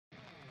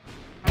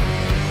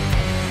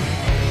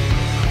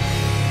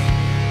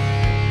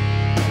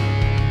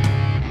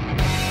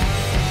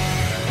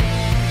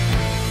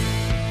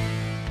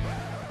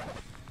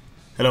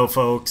Hello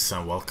folks,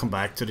 and welcome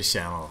back to the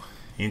channel.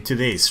 In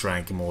today's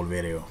Rank 'em All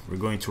video, we're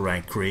going to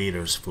rank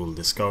Kreator's full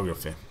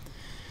discography.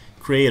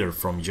 Kreator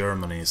from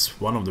Germany is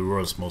one of the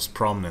world's most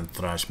prominent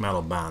thrash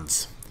metal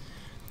bands.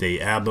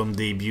 The album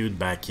debuted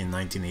back in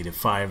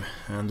 1985,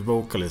 and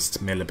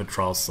vocalist Mille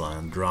Petrozza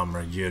and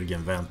drummer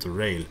Jurgen Ventor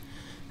Reil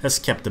has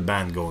kept the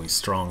band going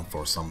strong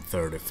for some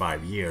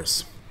 35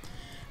 years.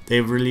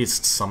 They've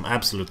released some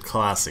absolute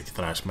classic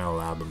thrash metal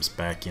albums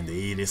back in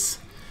the 80s,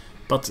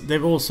 but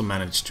they've also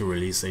managed to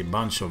release a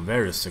bunch of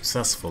very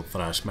successful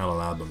thrash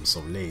metal albums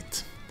of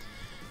late.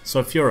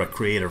 So if you're a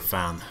Kreator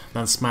fan,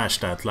 then smash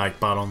that like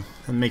button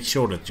and make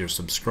sure that you're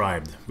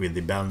subscribed with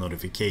the bell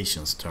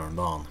notifications turned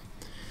on.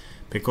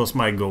 Because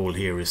my goal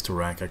here is to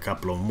rank a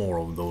couple of more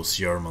of those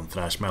German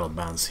thrash metal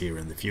bands here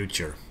in the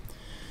future.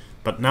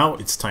 But now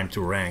it's time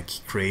to rank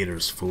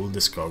Kreator's full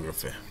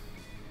discography.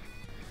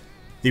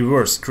 The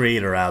worst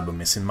Kreator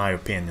album is in my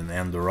opinion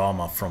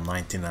Endorama from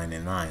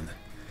 1999.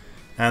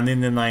 And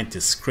in the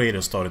 90s,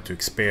 Kreator started to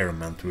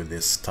experiment with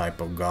this type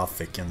of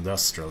gothic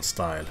industrial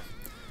style.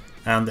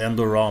 And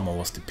Endorama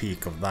was the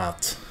peak of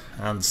that,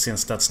 and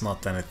since that's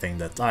not anything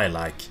that I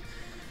like,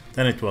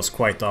 then it was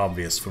quite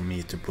obvious for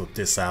me to put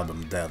this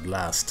album dead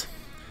last.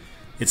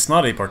 It's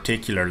not a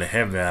particularly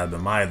heavy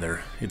album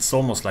either, it's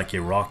almost like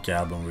a rock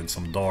album with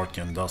some dark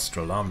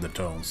industrial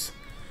undertones.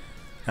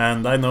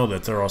 And I know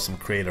that there are some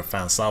Kreator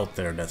fans out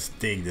there that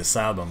dig this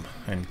album,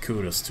 and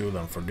kudos to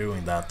them for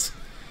doing that.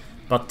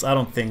 But I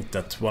don't think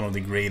that one of the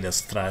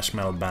greatest thrash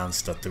metal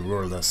bands that the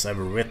world has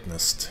ever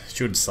witnessed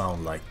should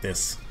sound like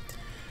this.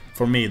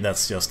 For me,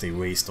 that's just a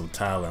waste of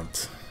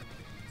talent.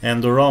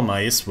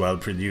 Endorama is well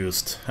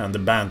produced and the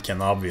band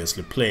can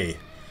obviously play,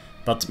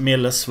 but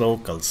Mille's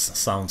vocals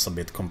sounds a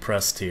bit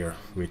compressed here,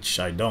 which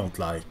I don't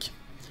like.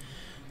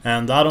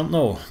 And I don't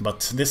know,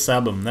 but this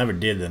album never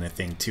did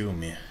anything to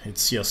me,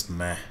 it's just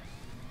meh.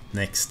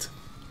 Next.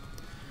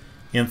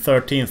 In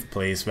 13th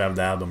place we have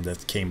the album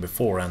that came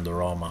before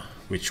Endorama,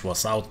 which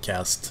was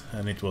Outcast,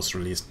 and it was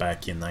released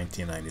back in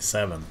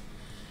 1997.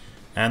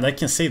 And I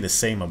can say the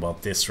same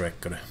about this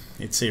record.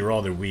 It's a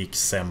rather weak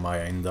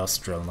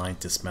semi-industrial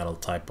 90s metal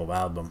type of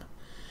album.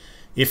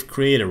 If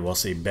Kreator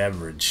was a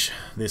beverage,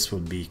 this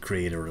would be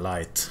Kreator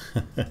Light.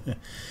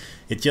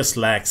 It just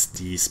lacks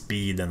the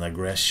speed and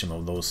aggression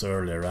of those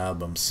earlier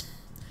albums.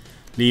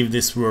 Leave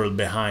This World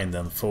Behind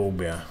and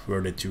Phobia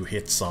were the two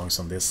hit songs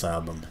on this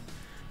album,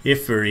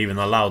 if we're even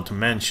allowed to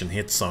mention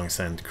hit songs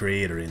and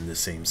Kreator in the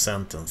same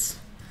sentence.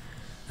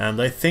 And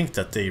I think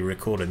that they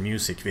recorded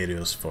music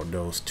videos for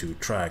those two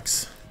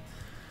tracks.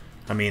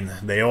 I mean,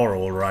 they are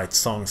alright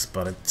songs,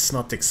 but it's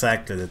not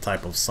exactly the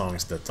type of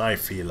songs that I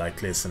feel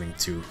like listening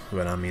to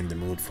when I'm in the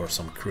mood for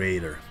some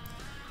Kreator.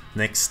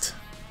 Next.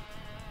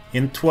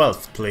 In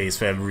 12th place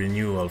we have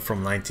Renewal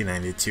from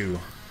 1992,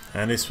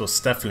 and this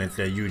was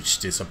definitely a huge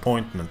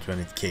disappointment when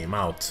it came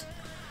out.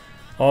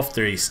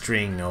 After a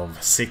string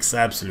of 6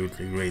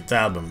 absolutely great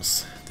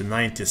albums, the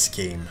 90s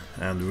came,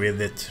 and with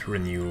it,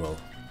 Renewal.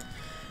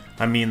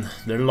 I mean,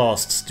 their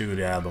last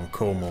studio album,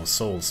 Coma of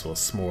Souls,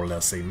 was more or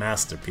less a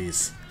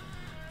masterpiece,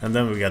 and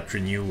then we got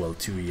Renewal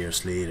 2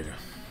 years later.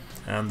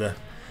 And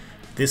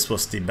this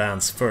was the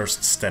band's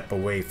first step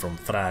away from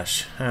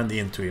thrash and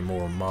into a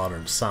more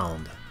modern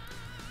sound.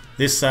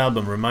 This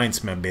album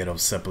reminds me a bit of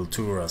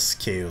Sepultura's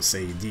Chaos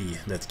AD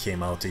that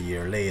came out a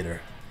year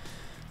later.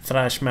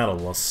 Thrash metal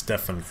was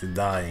definitely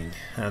dying,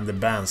 and the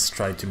bands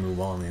tried to move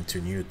on into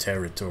new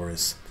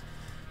territories.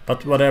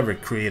 But whatever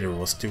Kreator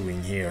was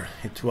doing here,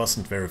 it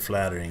wasn't very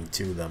flattering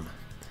to them.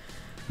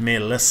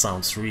 Mille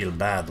sounds real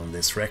bad on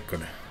this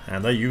record,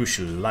 and I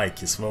usually like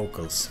his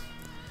vocals.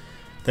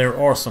 There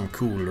are some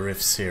cool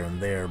riffs here and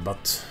there,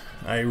 but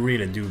I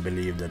really do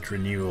believe that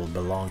Renewal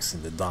belongs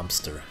in the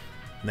dumpster.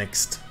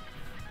 Next.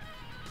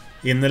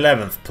 In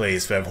 11th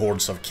place we have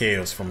Hordes of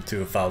Chaos from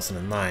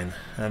 2009,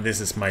 and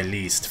this is my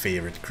least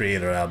favorite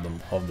Kreator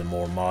album of the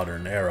more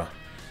modern era.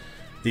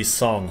 The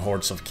song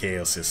Hordes of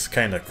Chaos is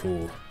kinda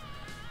cool,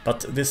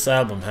 but this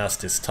album has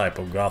this type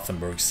of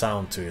Gothenburg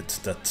sound to it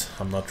that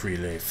I'm not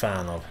really a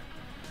fan of.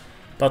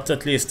 But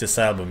at least this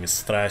album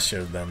is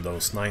thrashier than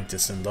those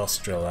 90s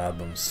industrial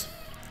albums.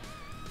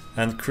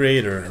 And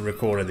Kreator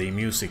recorded a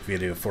music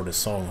video for the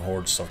song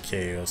Hordes of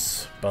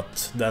Chaos,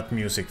 but that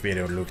music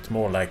video looked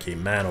more like a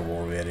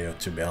Manowar video,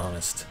 to be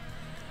honest.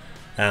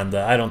 And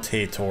I don't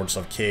hate Hordes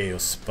of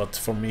Chaos, but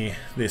for me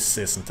this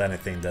isn't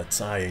anything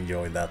that I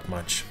enjoy that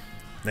much.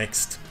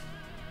 Next.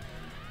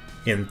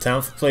 In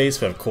 10th place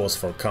we have Cause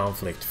for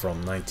Conflict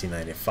from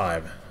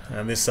 1995,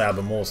 and this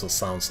album also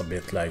sounds a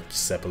bit like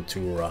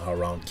Sepultura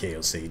around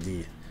Chaos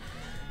AD.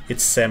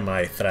 It's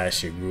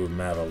semi-thrashy groove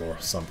metal or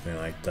something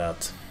like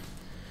that.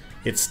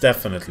 It's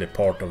definitely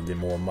part of the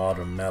more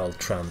modern metal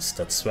trends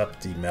that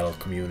swept the metal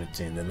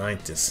community in the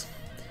 90s.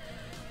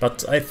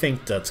 But I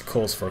think that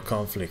Cause for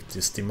Conflict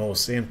is the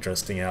most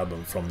interesting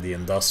album from the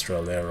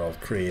industrial era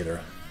of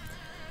Kreator.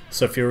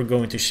 So if you're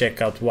going to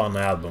check out one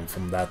album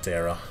from that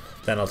era,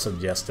 then I'll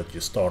suggest that you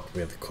start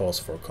with Cause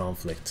for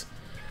Conflict.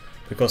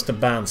 Because the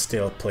band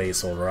still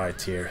plays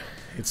alright here,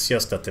 it's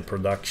just that the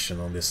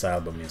production on this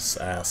album is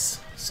ass,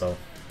 so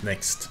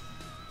Next.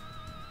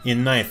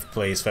 In 9th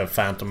place we have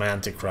Phantom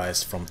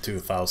Antichrist from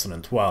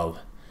 2012,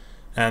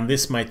 and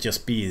this might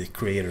just be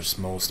Kreator's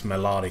most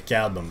melodic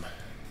album.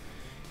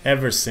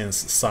 Ever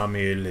since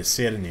Mille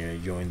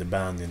joined the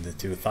band in the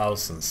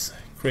 2000s,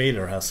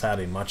 Kreator has had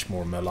a much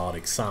more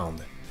melodic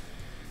sound.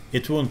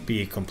 It won't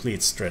be a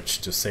complete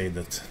stretch to say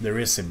that there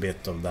is a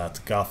bit of that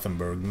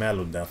Gothenburg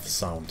melodeath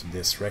sound to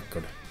this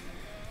record.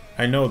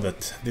 I know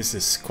that this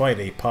is quite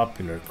a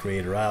popular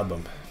Kreator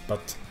album,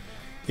 but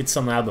it's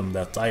an album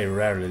that I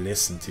rarely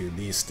listen to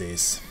these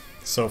days,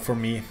 so for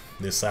me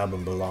this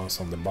album belongs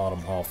on the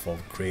bottom half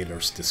of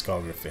Kreator's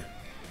discography.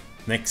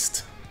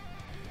 Next.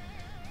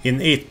 In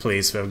 8th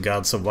place we have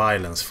Gods of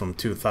Violence from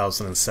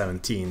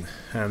 2017,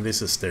 and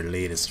this is their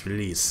latest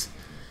release,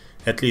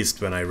 at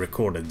least when I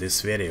recorded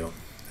this video.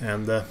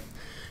 And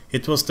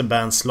it was the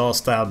band's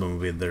last album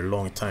with their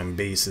longtime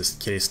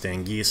bassist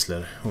Christian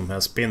Giesler, whom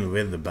has been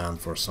with the band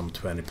for some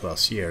 20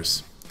 plus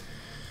years.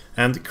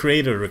 And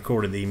Kreator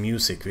recorded a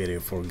music video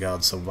for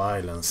Gods of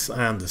Violence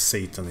and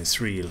Satan is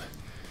Real,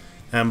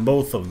 and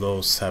both of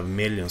those have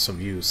millions of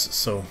views,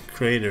 so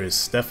Kreator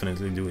is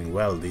definitely doing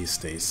well these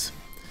days.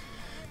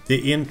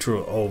 The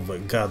intro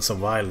of Gods of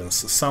Violence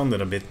sounded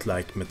a bit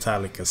like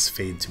Metallica's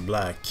Fade to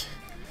Black.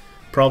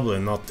 Probably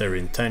not their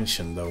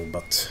intention though,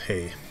 but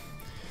hey.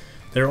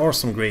 There are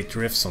some great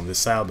riffs on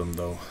this album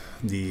though.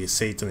 The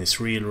Satan is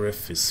Real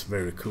riff is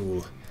very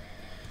cool.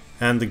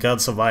 And the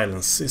Gods of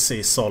Violence is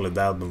a solid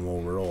album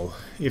overall,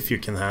 if you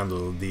can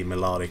handle the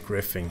melodic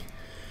riffing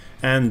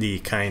and the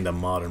kinda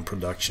modern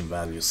production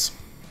values.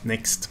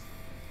 Next.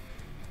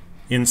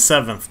 In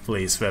 7th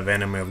place we have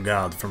Enemy of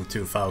God from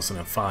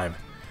 2005,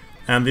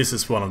 and this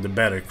is one of the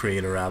better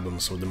Kreator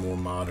albums of the more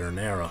modern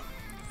era.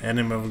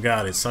 Enemy of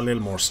God is a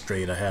little more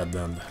straight ahead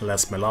and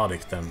less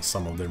melodic than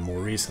some of their more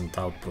recent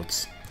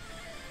outputs.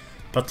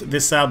 But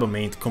this album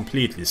ain't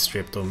completely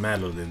stripped of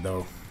melody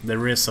though.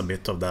 There is a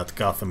bit of that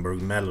Gothenburg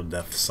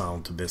melodeath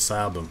sound to this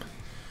album,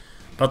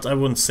 but I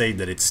wouldn't say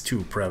that it's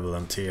too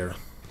prevalent here.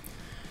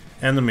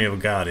 Enemy of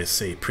God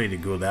is a pretty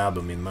good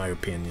album in my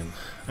opinion,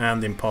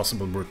 and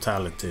Impossible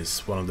Brutality is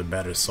one of the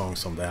better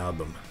songs on the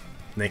album.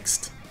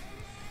 Next.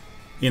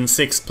 In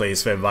 6th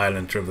place we have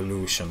Violent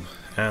Revolution,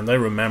 and I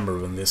remember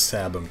when this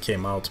album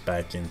came out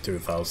back in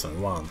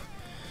 2001.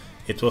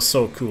 It was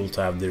so cool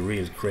to have the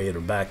real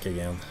Kreator back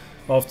again,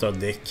 after a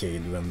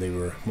decade when they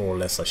were more or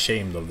less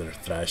ashamed of their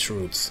thrash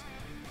roots.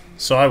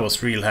 So I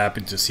was real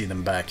happy to see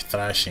them back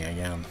thrashing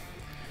again.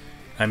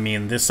 I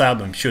mean, this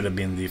album should have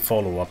been the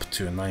follow-up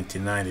to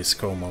 1990's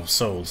Coma of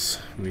Souls,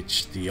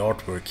 which the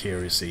artwork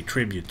here is a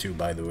tribute to,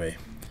 by the way.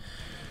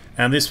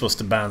 And this was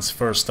the band's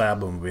first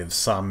album with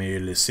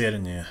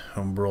Mille,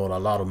 who brought a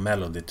lot of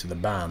melody to the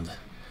band.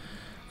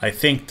 I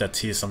think that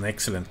he's an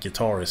excellent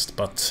guitarist,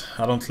 but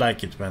I don't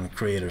like it when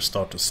Kreator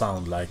start to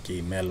sound like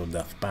a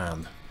melodeath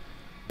band.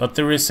 But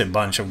there is a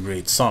bunch of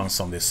great songs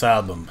on this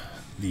album: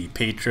 The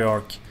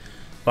Patriarch,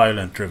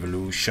 Violent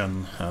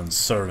Revolution, and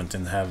Servant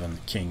in Heaven,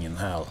 King in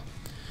Hell.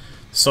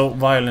 So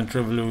Violent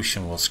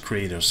Revolution was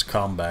Kreator's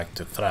comeback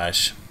to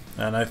thrash,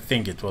 and I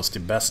think it was the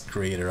best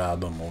Kreator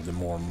album of the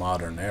more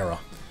modern era.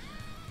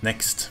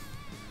 Next.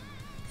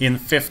 In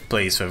 5th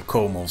place we have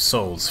Coma of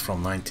Souls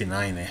from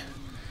 1990,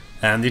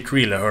 and it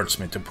really hurts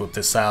me to put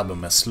this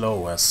album as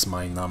low as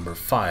my number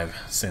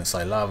 5, since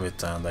I love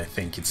it and I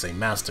think it's a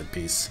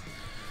masterpiece.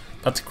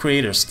 But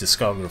Kreator's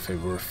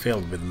discography were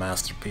filled with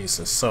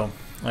masterpieces, so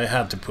I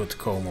had to put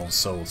Coma of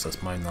Souls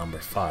as my number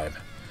 5.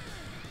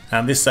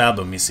 And this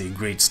album is a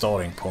great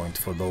starting point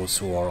for those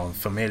who are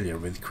unfamiliar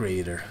with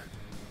Kreator.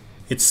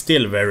 It's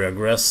still very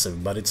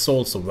aggressive, but it's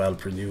also well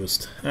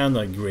produced and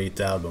a great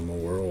album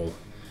overall.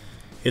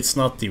 It's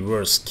not the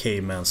worst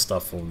caveman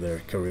stuff of their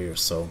career,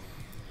 so.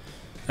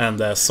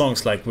 And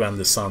songs like When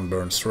the Sun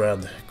Burns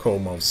Red,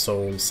 Coma of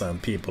Souls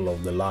and People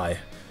of the Lie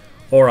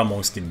are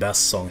amongst the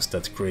best songs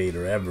that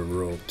Kreator ever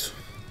wrote.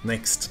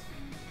 Next.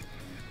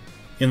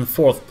 In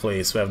 4th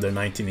place we have their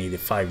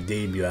 1985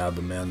 debut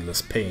album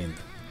Endless Pain.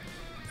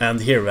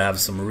 And here we have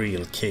some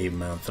real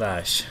caveman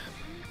thrash.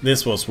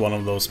 This was one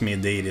of those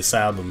mid-80s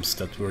albums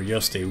that were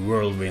just a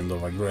whirlwind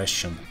of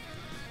aggression.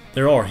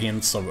 There are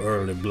hints of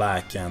early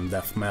black and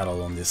death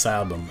metal on this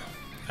album,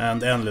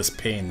 and Endless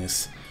Pain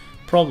is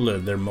probably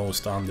their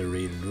most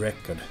underrated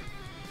record.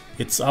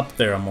 It's up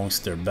there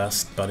amongst their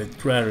best, but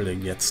it rarely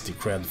gets the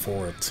cred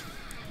for it.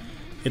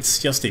 It's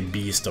just a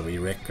beast of a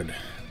record,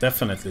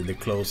 definitely the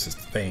closest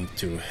thing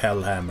to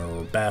Hellhammer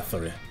or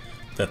Bathory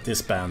that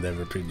this band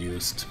ever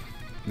produced.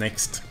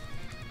 Next.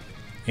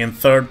 In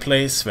 3rd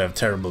place we have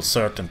Terrible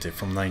Certainty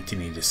from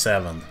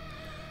 1987,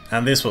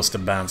 and this was the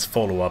band's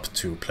follow-up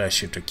to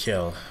Pleasure to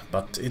Kill,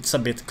 but it's a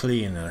bit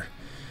cleaner.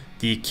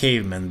 The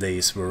caveman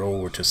days were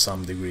over to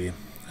some degree,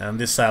 and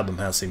this album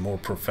has a more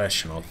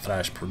professional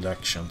thrash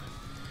production.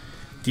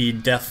 The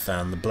death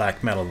and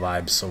black metal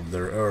vibes of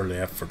their early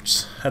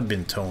efforts had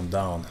been toned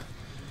down,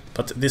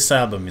 but this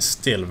album is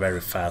still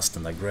very fast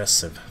and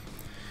aggressive.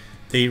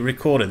 They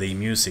recorded a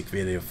music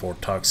video for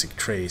Toxic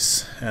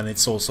Trace, and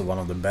it's also one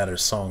of the better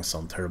songs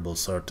on Terrible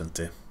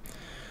Certainty.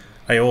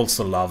 I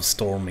also love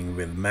Storming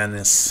with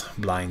Menace,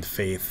 Blind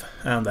Faith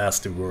and As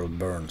the World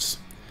Burns.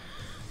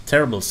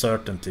 Terrible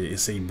Certainty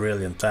is a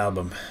brilliant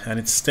album and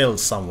it's still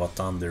somewhat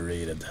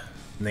underrated.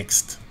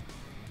 Next.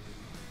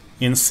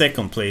 In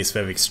second place we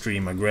have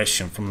Extreme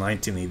Aggression from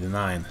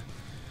 1989.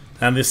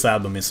 And this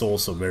album is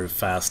also very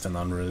fast and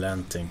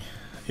unrelenting.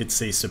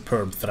 It's a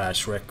superb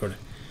thrash record.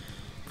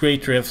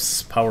 Great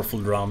riffs, powerful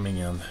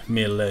drumming, and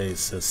Mille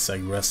is as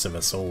aggressive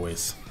as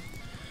always.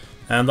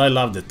 And I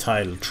love the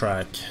title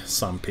track,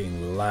 Some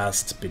Pain Will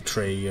Last,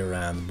 Betrayer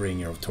and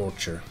Bringer of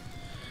Torture.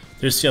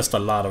 There's just a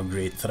lot of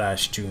great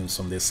thrash tunes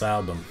on this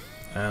album,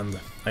 and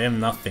I have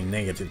nothing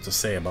negative to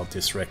say about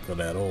this record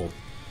at all.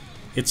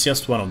 It's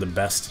just one of the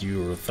best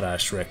Euro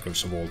thrash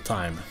records of all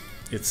time.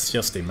 It's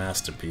just a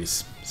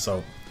masterpiece.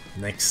 So,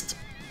 next.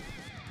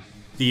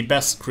 The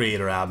best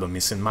Kreator album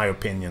is in my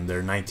opinion their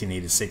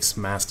 1986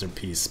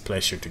 masterpiece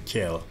Pleasure to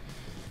Kill,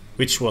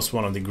 which was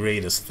one of the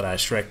greatest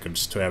thrash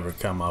records to ever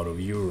come out of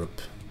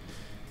Europe.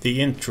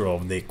 The intro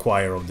of The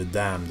Choir of the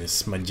Damned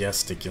is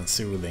majestic and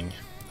soothing,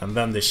 and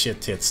then the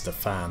shit hits the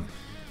fan,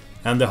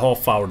 and the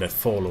half hour that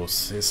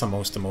follows is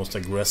amongst the most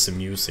aggressive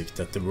music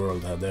that the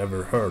world had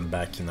ever heard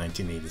back in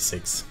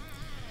 1986.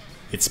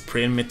 It's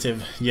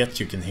primitive, yet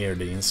you can hear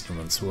the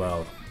instruments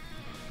well.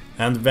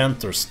 And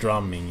Ventor's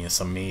drumming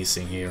is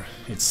amazing here.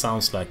 It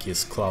sounds like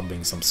he's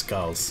clubbing some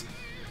skulls.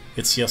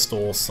 It's just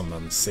awesome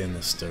and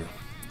sinister.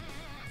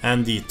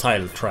 And the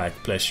title track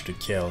Pleasure to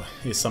Kill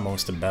is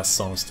amongst the best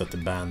songs that the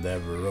band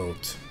ever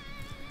wrote.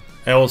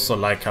 I also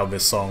like how the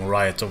song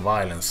Riot of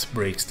Violence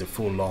breaks the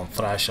full-on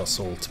thrash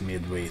assault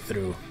midway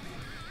through.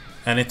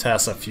 And it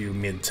has a few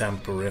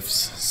mid-tempo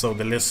riffs, so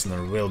the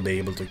listener will be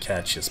able to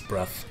catch his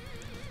breath.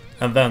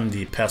 And then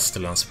the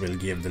Pestilence will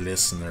give the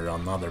listener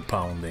another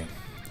pounding.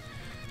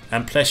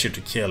 And Pleasure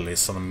to Kill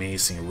is an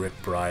amazing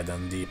rip ride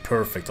and the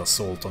perfect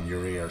assault on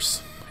your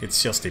ears.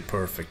 It's just a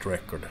perfect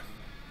record.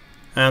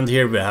 And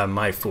here we have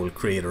my full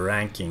Kreator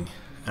ranking,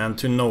 and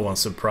to no one's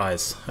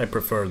surprise, I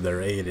prefer their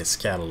 80s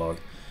catalog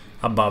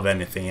above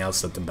anything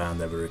else that the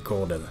band ever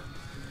recorded.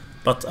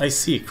 But I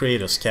see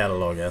Kreator's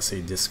catalog as a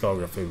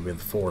discography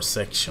with 4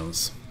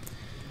 sections.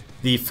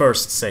 The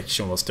first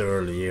section was the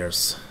early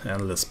years,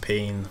 Endless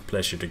Pain,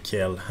 Pleasure to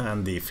Kill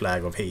and the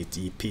Flag of Hate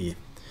EP.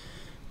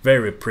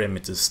 Very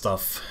primitive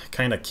stuff,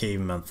 kinda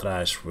caveman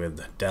thrash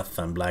with death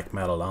and black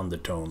metal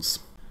undertones.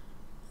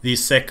 The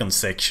second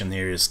section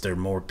here is their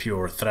more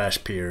pure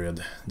thrash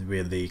period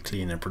with the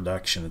cleaner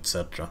production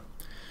etc.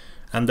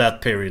 And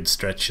that period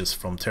stretches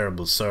from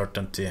Terrible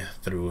Certainty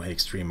through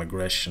Extreme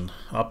Aggression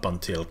up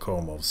until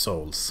Coma of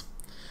Souls.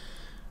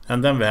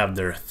 And then we have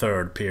their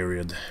third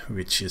period,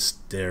 which is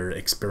their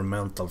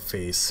experimental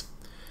phase,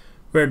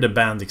 where the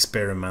band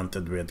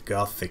experimented with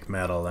gothic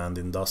metal and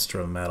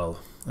industrial metal,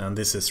 and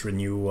this is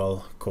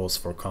Renewal, Cause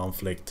for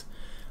Conflict,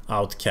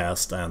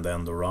 Outcast and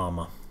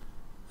Endorama.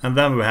 And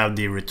then we have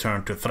the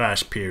return to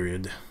thrash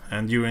period,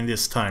 and during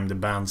this time the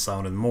band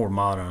sounded more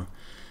modern,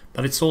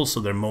 but it's also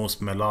their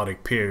most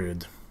melodic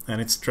period, and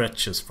it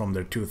stretches from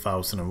their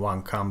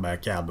 2001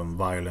 comeback album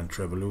Violent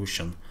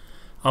Revolution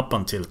up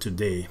until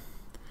today.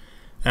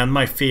 And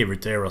my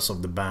favorite eras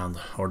of the band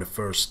are the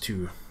first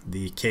two,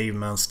 the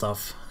caveman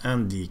stuff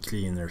and the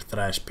cleaner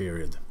thrash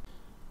period.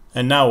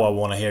 And now I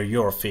want to hear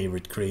your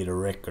favorite Kreator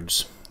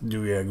records.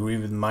 Do you agree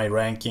with my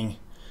ranking?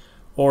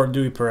 Or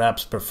do you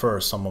perhaps prefer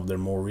some of their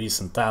more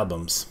recent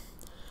albums?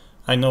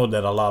 I know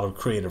that a lot of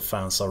Kreator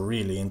fans are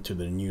really into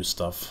their new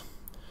stuff.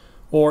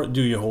 Or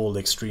do you hold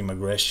Extreme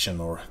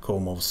Aggression or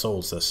Coma of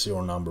Souls as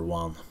your number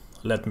one?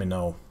 Let me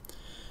know.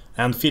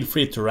 And feel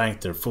free to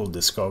rank their full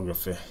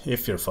discography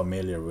if you're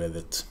familiar with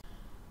it.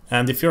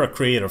 And if you're a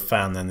Kreator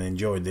fan and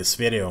enjoyed this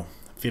video,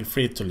 feel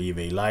free to leave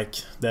a like,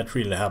 that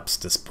really helps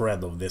the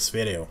spread of this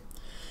video.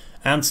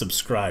 And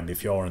subscribe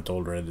if you aren't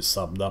already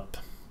subbed up.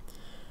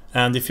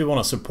 And if you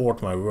want to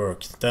support my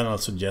work, then I'll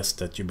suggest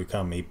that you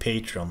become a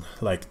patron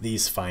like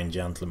these fine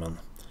gentlemen.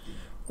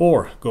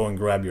 Or go and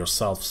grab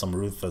yourself some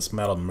Ruthless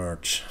metal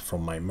merch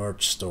from my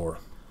merch store.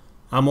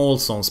 I'm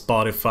also on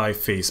Spotify,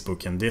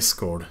 Facebook and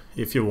Discord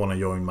if you want to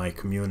join my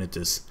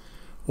communities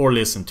or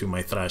listen to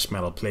my thrash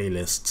metal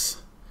playlists.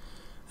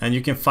 And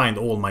you can find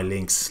all my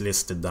links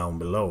listed down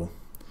below.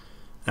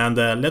 And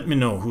let me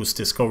know whose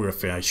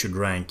discography I should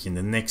rank in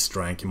the next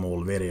Rank 'Em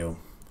All video.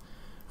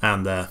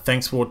 And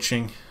thanks for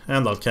watching,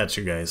 and I'll catch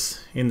you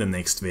guys in the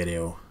next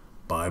video.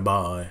 Bye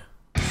bye.